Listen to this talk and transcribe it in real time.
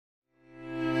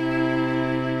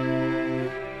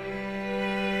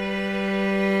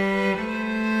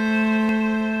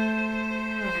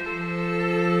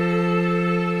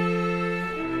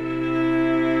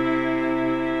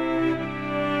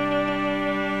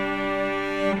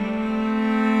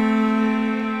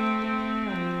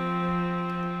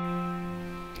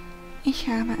Ich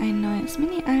habe ein neues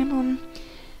Mini-Album,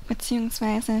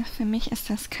 beziehungsweise für mich ist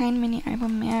das kein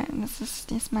Mini-Album mehr. Das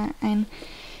ist diesmal ein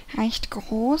recht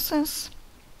großes.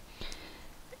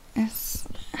 Es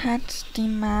hat die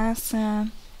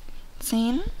Maße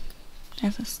 10,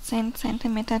 es ist 10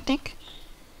 cm dick.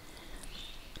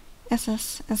 Es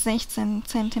ist 16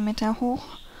 cm hoch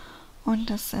und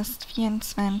es ist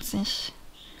 24,5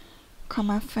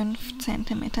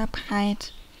 cm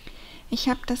breit. Ich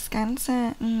habe das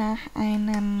Ganze nach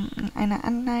einer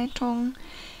Anleitung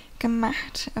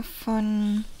gemacht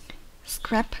von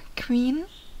Scrap Queen.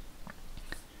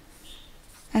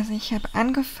 Also ich habe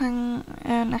angefangen,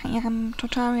 nach ihrem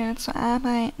Tutorial zu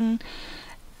arbeiten,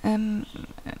 bin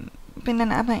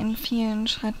dann aber in vielen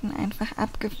Schritten einfach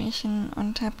abgewichen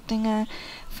und habe Dinge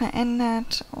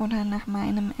verändert oder nach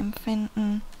meinem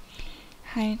Empfinden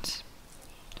halt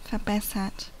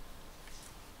verbessert.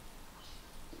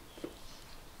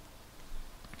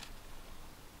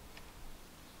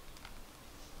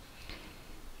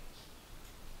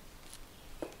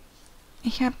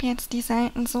 Ich habe jetzt die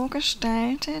Seiten so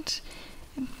gestaltet,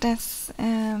 dass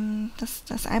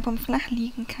das Album flach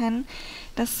liegen kann.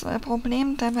 Das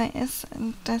Problem dabei ist,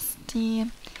 dass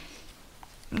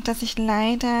ich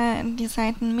leider die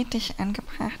Seiten mittig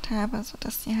angebracht habe,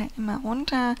 sodass sie halt immer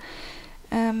runter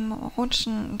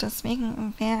rutschen.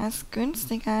 Deswegen wäre es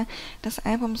günstiger, das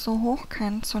Album so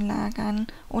hochkant zu lagern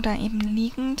oder eben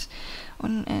liegend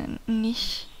und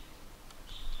nicht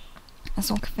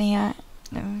so quer,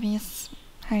 wie es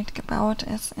halt gebaut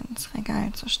ist, ins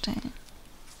Regal zu stellen.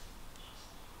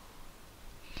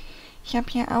 Ich habe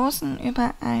hier außen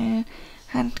überall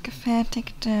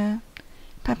handgefertigte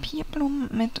Papierblumen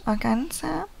mit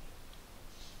Organza.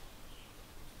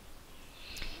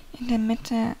 In der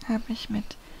Mitte habe ich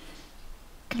mit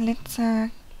Glitzer,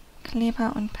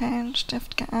 Kleber und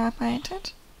Perlenstift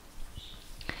gearbeitet.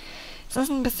 Es ist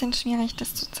ein bisschen schwierig,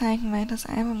 das zu zeigen, weil das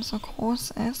Album so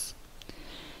groß ist.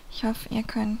 Ich hoffe, ihr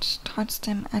könnt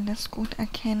trotzdem alles gut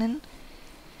erkennen.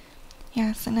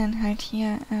 Ja, es sind dann halt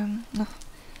hier noch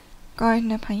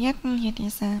goldene Pailletten, hier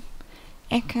diese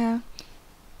Ecke,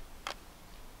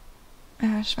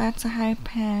 schwarze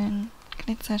Halbperlen,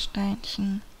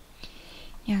 Glitzersteinchen.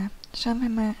 Ja, schauen wir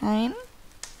mal rein.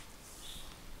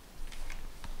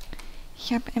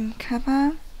 Ich habe im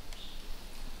Cover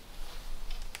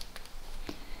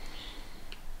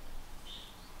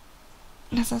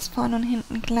das ist vorne und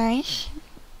hinten gleich.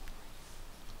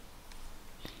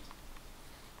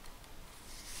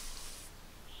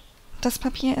 Das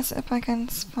Papier ist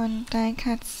übrigens von Die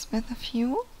Cuts with a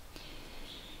Few.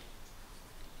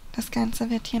 Das Ganze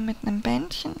wird hier mit einem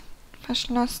Bändchen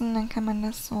verschlossen, dann kann man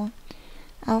das so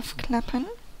aufklappen.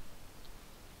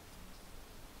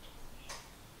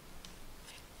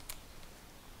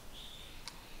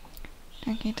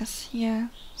 Dann geht es hier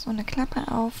so eine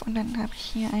Klappe auf und dann habe ich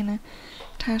hier eine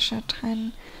Tasche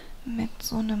drin mit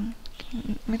so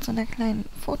einer kleinen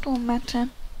Fotomatte.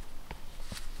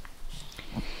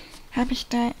 Habe ich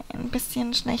da ein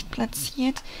bisschen schlecht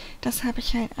platziert. Das habe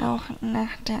ich halt auch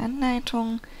nach der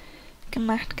Anleitung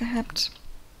gemacht gehabt.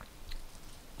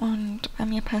 Und bei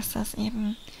mir passt das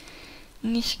eben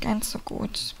nicht ganz so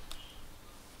gut.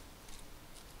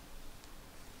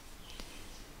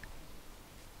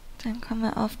 Dann kommen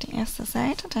wir auf die erste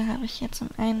Seite. Da habe ich hier zum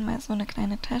einen mal so eine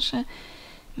kleine Tasche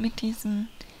mit diesem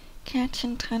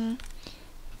Kärtchen drin.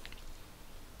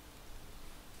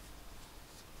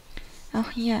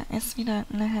 Auch hier ist wieder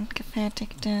eine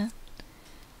handgefertigte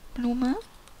Blume.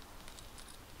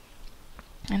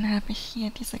 Dann habe ich hier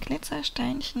diese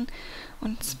Glitzersteinchen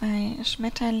und 2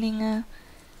 Schmetterlinge.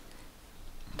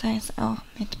 Da ist auch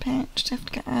mit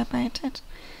Perlenstift gearbeitet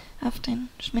auf den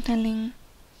Schmetterlingen.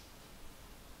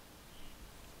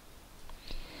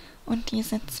 Und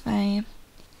diese 2,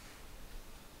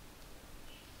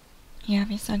 ja,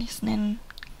 wie soll ich es nennen,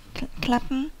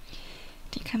 Klappen,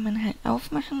 die kann man halt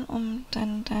aufmachen, um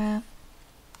dann da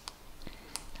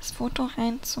das Foto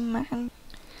reinzumachen.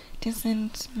 Die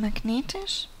sind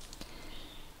magnetisch.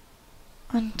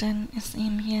 Und dann ist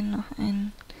eben hier noch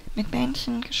ein mit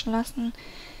Bändchen geschlossen.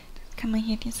 Dann kann man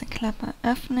hier diese Klappe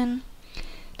öffnen.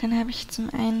 Dann habe ich zum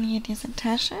einen hier diese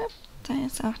Tasche. Da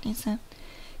ist auch diese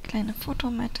kleine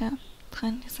Fotomatte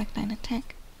drin, dieser kleine Tag.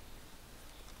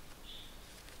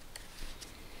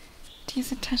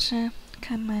 Diese Tasche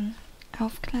kann man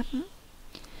aufklappen.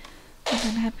 Und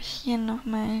dann habe ich hier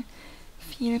nochmal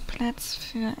viel Platz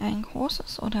für ein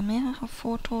großes oder mehrere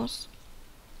Fotos.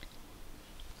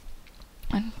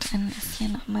 Und dann ist hier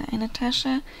nochmal eine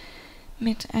Tasche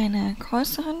mit einer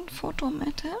größeren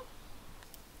Fotomatte.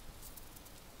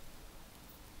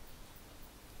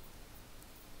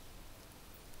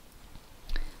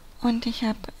 Und ich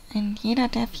habe in jeder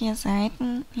der 4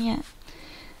 Seiten hier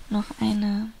noch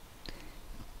eine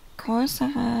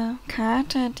größere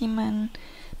Karte, die man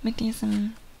mit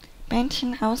diesem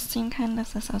Bändchen rausziehen kann.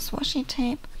 Das ist aus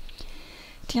Washi-Tape.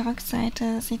 Die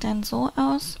Rückseite sieht dann so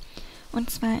aus. Und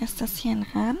zwar ist das hier ein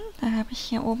Rahmen. Da habe ich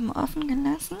hier oben offen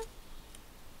gelassen.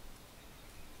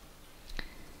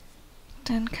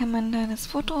 Dann kann man da das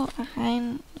Foto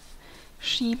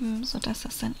reinschieben, sodass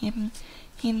es dann eben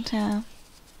hinter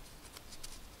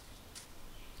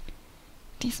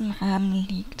diesem Rahmen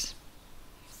liegt.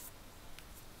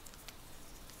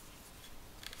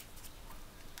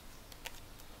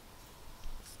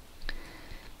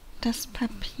 Das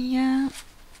Papier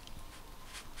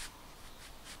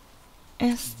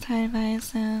ist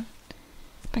teilweise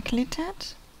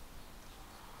beglittert,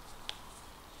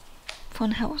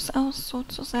 von Haus aus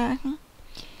sozusagen.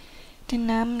 Den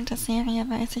Namen der Serie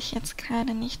weiß ich jetzt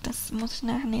gerade nicht, das muss ich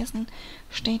nachlesen,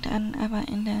 steht dann aber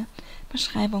in der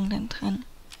Beschreibung dann dran.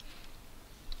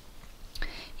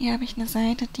 Hier habe ich eine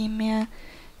Seite, die mehr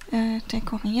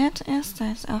dekoriert ist.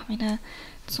 Da ist auch wieder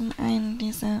zum einen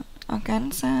diese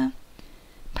Organza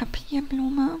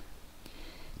Papierblume.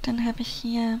 Dann habe ich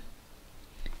hier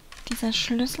dieser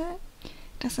Schlüssel.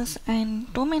 Das ist ein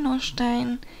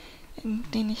Dominostein,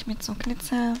 den ich mit so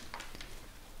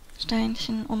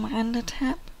Glitzersteinchen umrandet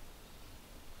habe.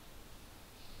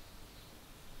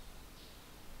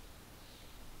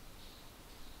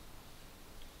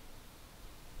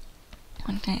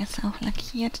 Und der ist auch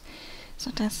lackiert,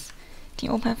 sodass die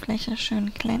Oberfläche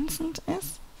schön glänzend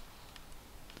ist.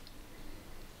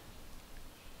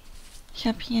 Ich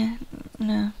habe hier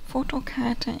eine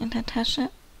Fotokarte in der Tasche.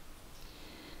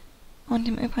 Und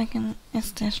im Übrigen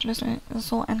ist der Schlüssel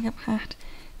so angebracht,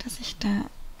 dass ich da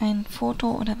ein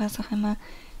Foto oder was auch immer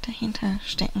dahinter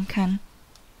stecken kann.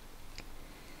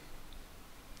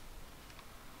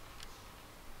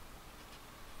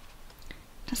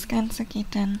 Das Ganze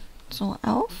geht dann so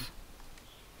auf.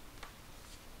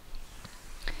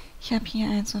 Ich habe hier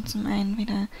also zum einen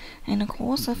wieder eine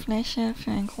große Fläche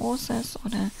für ein großes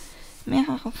oder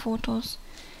mehrere Fotos.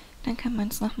 Dann kann man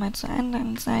es nochmal zur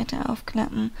anderen Seite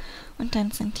aufklappen und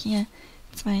dann sind hier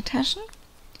 2 Taschen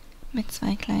mit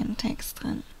 2 kleinen Tags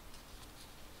drin.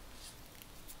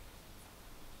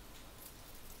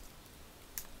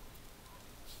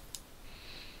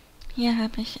 Hier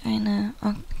habe ich eine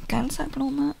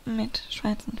Organza-Blume mit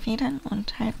schwarzen Federn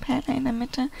und Halbperle in der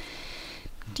Mitte.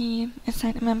 Die ist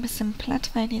halt immer ein bisschen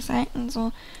platt, weil die Seiten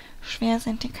so schwer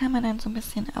sind. Die kann man dann so ein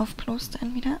bisschen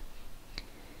aufplustern wieder.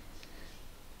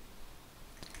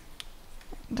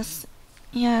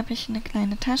 Hier habe ich eine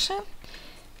kleine Tasche.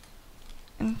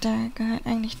 Und da gehört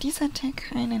eigentlich dieser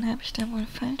Tag rein. Den habe ich da wohl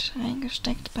falsch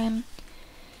reingesteckt beim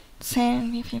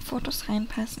Zählen, wie viele Fotos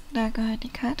reinpassen. Da gehört die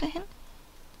Karte hin.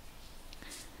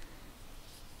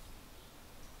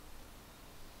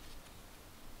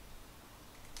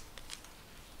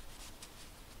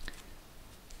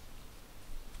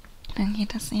 Dann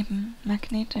geht das eben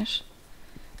magnetisch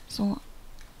so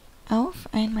auf,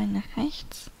 einmal nach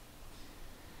rechts.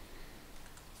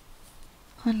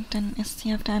 Und dann ist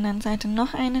hier auf der anderen Seite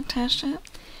noch eine Tasche.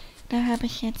 Da habe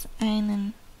ich jetzt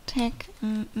einen Tag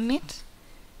mit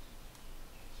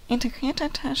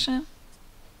integrierter Tasche.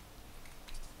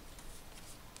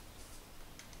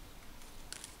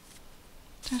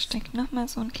 Da steckt nochmal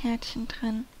so ein Kärtchen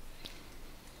drin.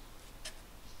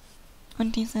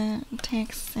 Und diese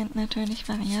Tags sind natürlich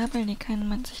variabel, die kann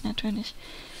man sich natürlich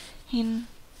hinstecken,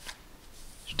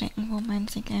 wo man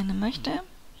sie gerne möchte.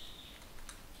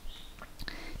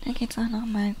 Dann geht es auch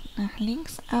nochmal nach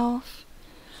links auf.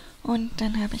 Und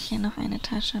dann habe ich hier noch eine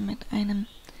Tasche mit einem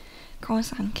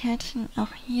größeren Kärtchen.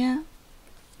 Auch hier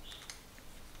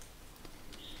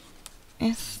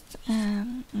ist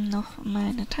noch mal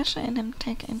eine Tasche in dem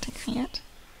Tag integriert.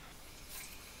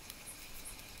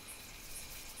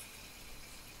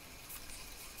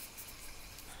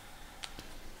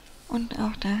 Und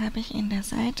auch da habe ich in der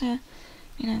Seite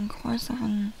wieder eine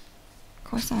größere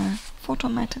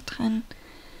Fotomatte drin.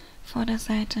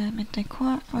 Vorderseite mit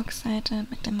Dekor, Rückseite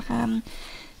mit dem Rahmen.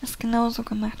 Ist genauso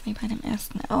gemacht wie bei dem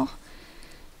ersten auch.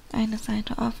 Eine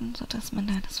Seite offen, sodass man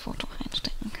da das Foto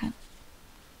reinstecken kann.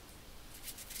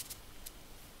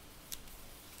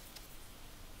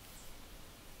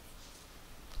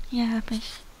 Hier habe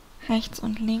ich rechts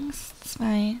und links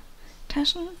 2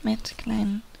 Taschen mit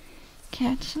kleinen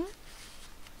Kärtchen.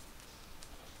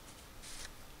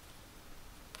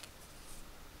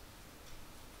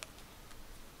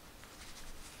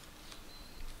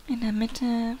 In der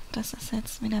Mitte, das ist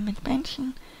jetzt wieder mit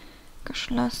Bändchen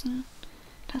geschlossen.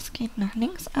 Das geht nach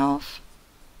links auf.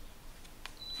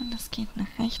 Und das geht nach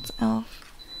rechts auf.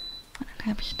 Und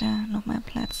dann habe ich da nochmal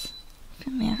Platz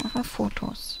für mehrere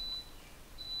Fotos.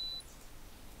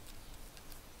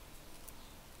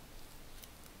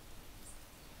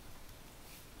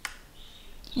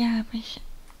 Hier habe ich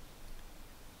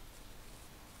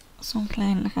so einen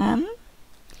kleinen Rahmen.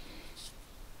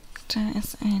 Da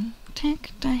ist ein Tag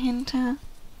dahinter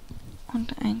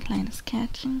und ein kleines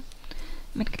Kärtchen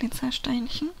mit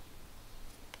Glitzersteinchen.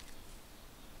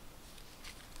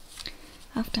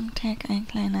 Auf dem Tag ein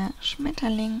kleiner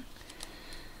Schmetterling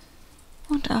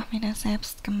und auch wieder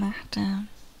selbstgemachte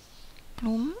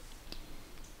Blumen.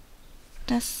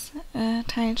 Das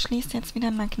Teil schließt jetzt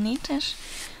wieder magnetisch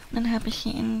und dann habe ich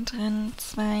hier innen drin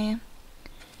 2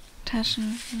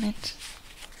 Taschen mit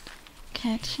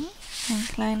Kärtchen, ein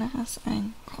kleineres,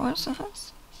 ein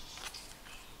größeres.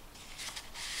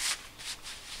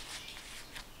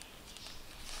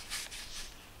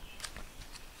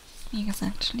 Wie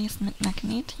gesagt, schließt mit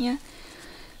Magnet hier.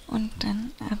 Und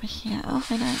dann habe ich hier auch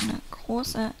wieder eine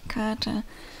große Karte.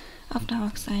 Auf der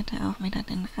Rückseite auch wieder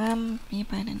den Rahmen, wie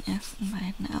bei den ersten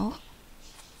beiden auch.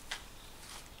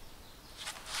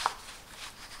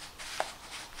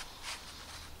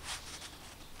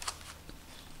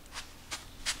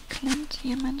 Klemmt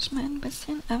hier manchmal ein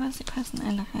bisschen, aber sie passen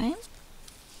alle rein.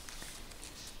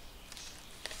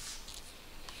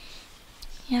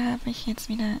 Hier habe ich jetzt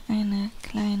wieder eine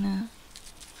kleine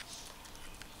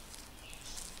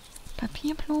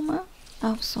Papierblume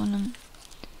auf so einem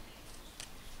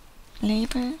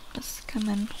Label. Das kann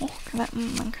man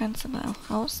hochklappen, man kann es aber auch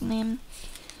rausnehmen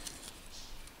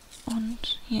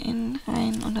und hier innen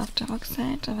rein und auf der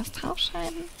Rückseite was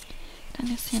draufschreiben.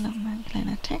 Dann ist hier nochmal ein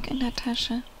kleiner Tag in der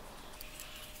Tasche.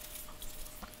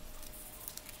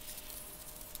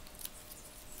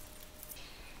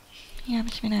 Hier habe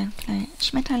ich wieder kleine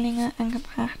Schmetterlinge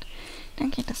angebracht.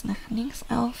 Dann geht es nach links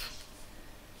auf.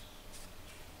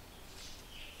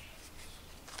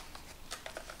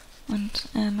 Und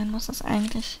man muss es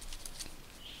eigentlich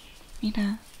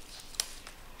wieder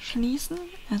schließen,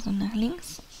 also nach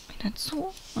links wieder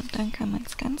zu und dann kann man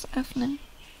es ganz öffnen.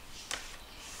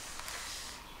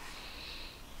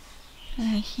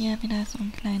 Hier wieder so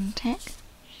einen kleinen Tag.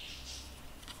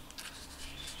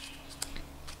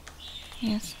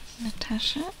 Hier ist eine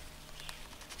Tasche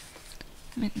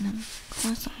mit einem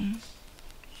größeren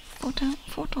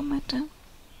Fotomatte.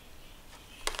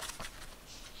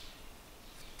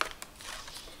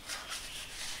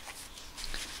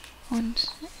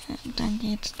 Und dann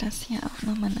geht das hier auch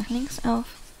nochmal nach links auf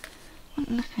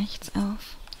und nach rechts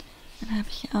auf. Dann habe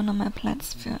ich hier auch nochmal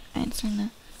Platz für einzelne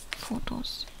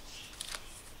Fotos.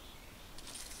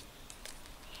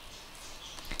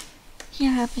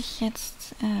 Hier habe ich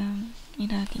jetzt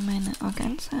wieder meine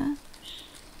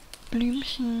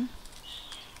Organza-Blümchen.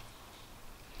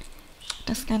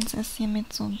 Das Ganze ist hier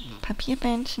mit so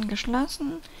Papierbändchen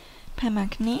geschlossen per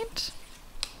Magnet.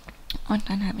 Und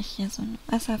dann habe ich hier so ein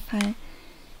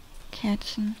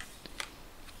Wasserfallkärtchen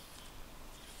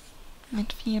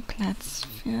mit viel Platz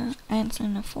für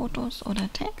einzelne Fotos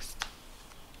oder Text.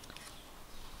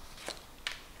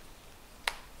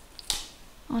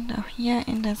 Und auch hier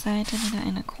in der Seite wieder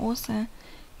eine große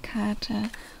Karte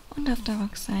und auf der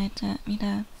Rückseite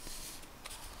wieder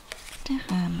der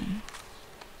Rahmen.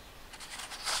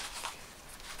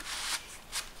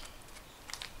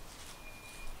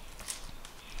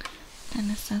 Dann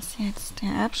ist das jetzt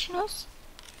der Abschluss.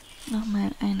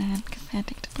 Nochmal eine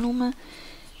handgefertigte Blume.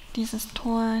 Dieses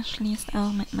Tor schließt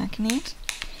auch mit Magnet.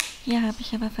 Hier habe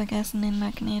ich aber vergessen, den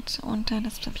Magnet unter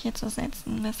das Papier zu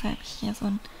setzen, weshalb ich hier so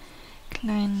einen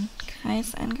kleinen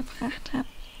Kreis angebracht habe.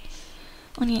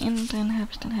 Und hier innen drin habe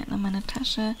ich dann halt nochmal eine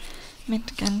Tasche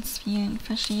mit ganz vielen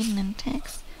verschiedenen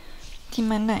Tags, die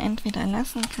man da entweder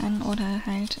lassen kann oder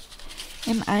halt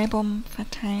im Album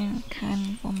verteilen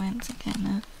kann, wo man sie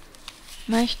gerne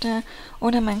möchte.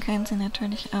 Oder man kann sie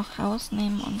natürlich auch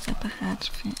rausnehmen und separat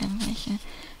für irgendwelche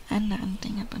anderen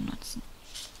Dinge benutzen.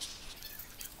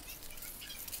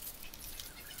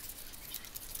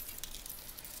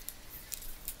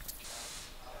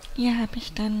 Hier habe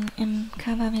ich dann im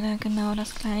Cover wieder genau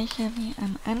das gleiche wie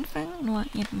am Anfang, nur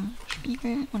eben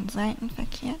Spiegel und Seiten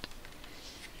verkehrt.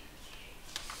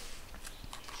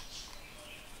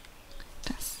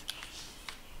 Das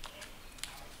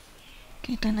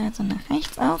geht dann also nach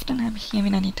rechts auf, dann habe ich hier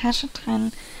wieder die Tasche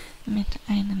dran mit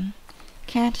einem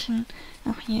Kärtchen.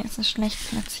 Auch hier ist es schlecht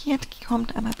platziert,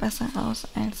 kommt aber besser raus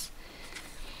als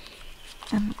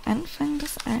am Anfang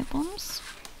des Albums.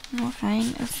 Nur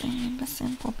rein ist irgendwie ein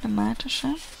bisschen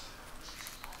problematischer.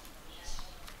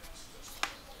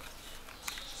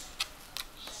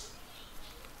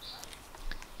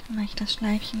 mache ich das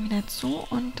Schleifchen wieder zu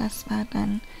und das war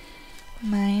dann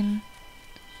mein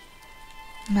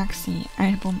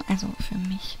Maxi-Album, also für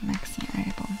mich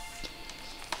Maxi-Album.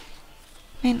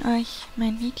 Wenn euch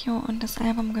mein Video und das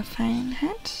Album gefallen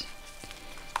hat,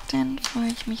 dann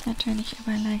freue ich mich natürlich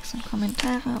über Likes und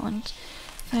Kommentare und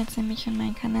falls ihr mich und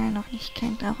meinen Kanal noch nicht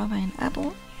kennt, auch über ein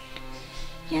Abo.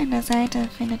 Hier an der Seite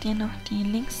findet ihr noch die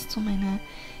Links zu meiner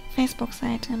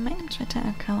Facebook-Seite, meinem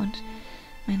Twitter-Account,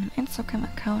 meinem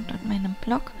Instagram-Account und meinem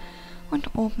Blog.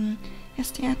 Und oben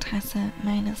ist die Adresse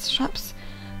meines Shops,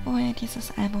 wo ihr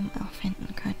dieses Album auch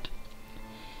finden könnt.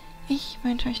 Ich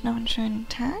wünsche euch noch einen schönen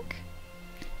Tag.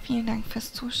 Vielen Dank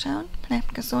fürs Zuschauen,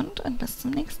 bleibt gesund und bis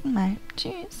zum nächsten Mal.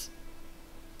 Tschüss!